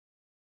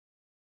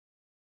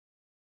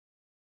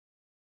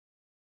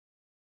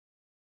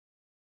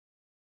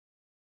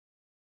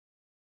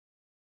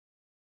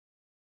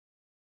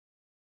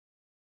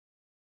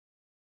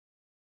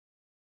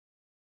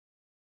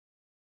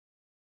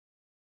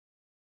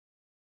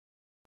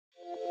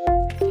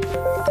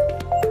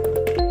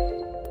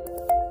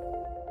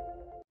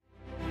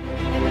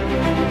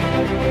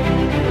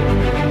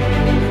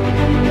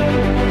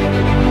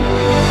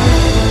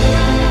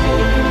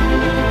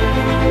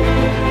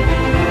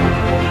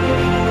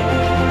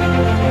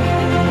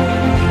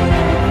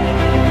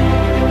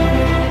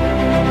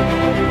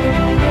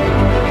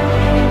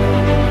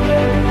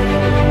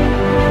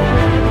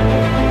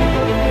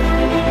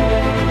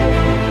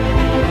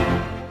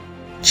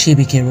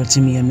Chibuike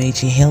Rotimi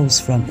Amaechi hails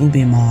from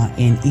Ubima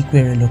in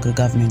Ikwere local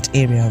government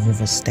area of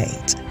Rivers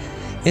State.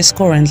 He is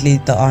currently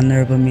the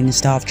Honourable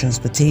Minister of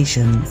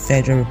Transportation,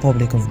 Federal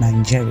Republic of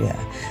Nigeria,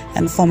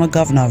 and former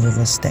Governor of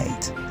Rivers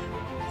State.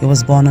 He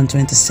was born on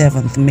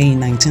 27th May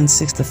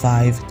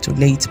 1965 to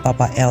late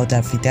Papa Elder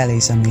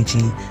Fidelis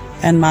Amaechi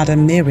and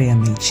Madam Mary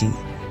Amaechi.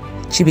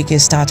 Chibuike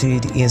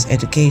started his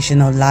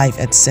educational life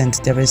at St.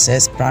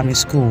 Teresa's Primary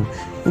School,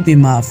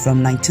 Ubima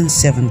from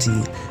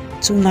 1970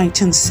 to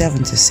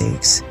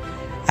 1976.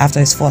 After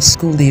his first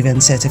school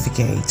leaving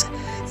certificate,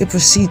 he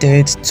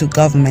proceeded to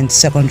Government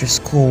Secondary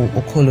School,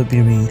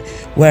 Okolobiri,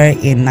 where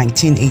in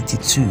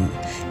 1982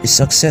 he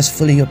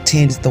successfully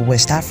obtained the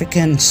West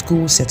African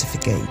School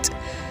Certificate.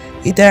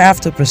 He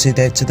thereafter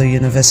proceeded to the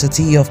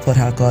University of Port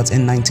Harcourt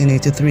in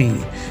 1983,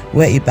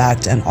 where he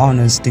bagged an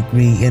honours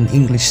degree in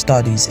English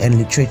Studies and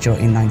Literature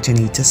in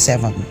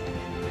 1987.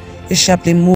 He sharply moved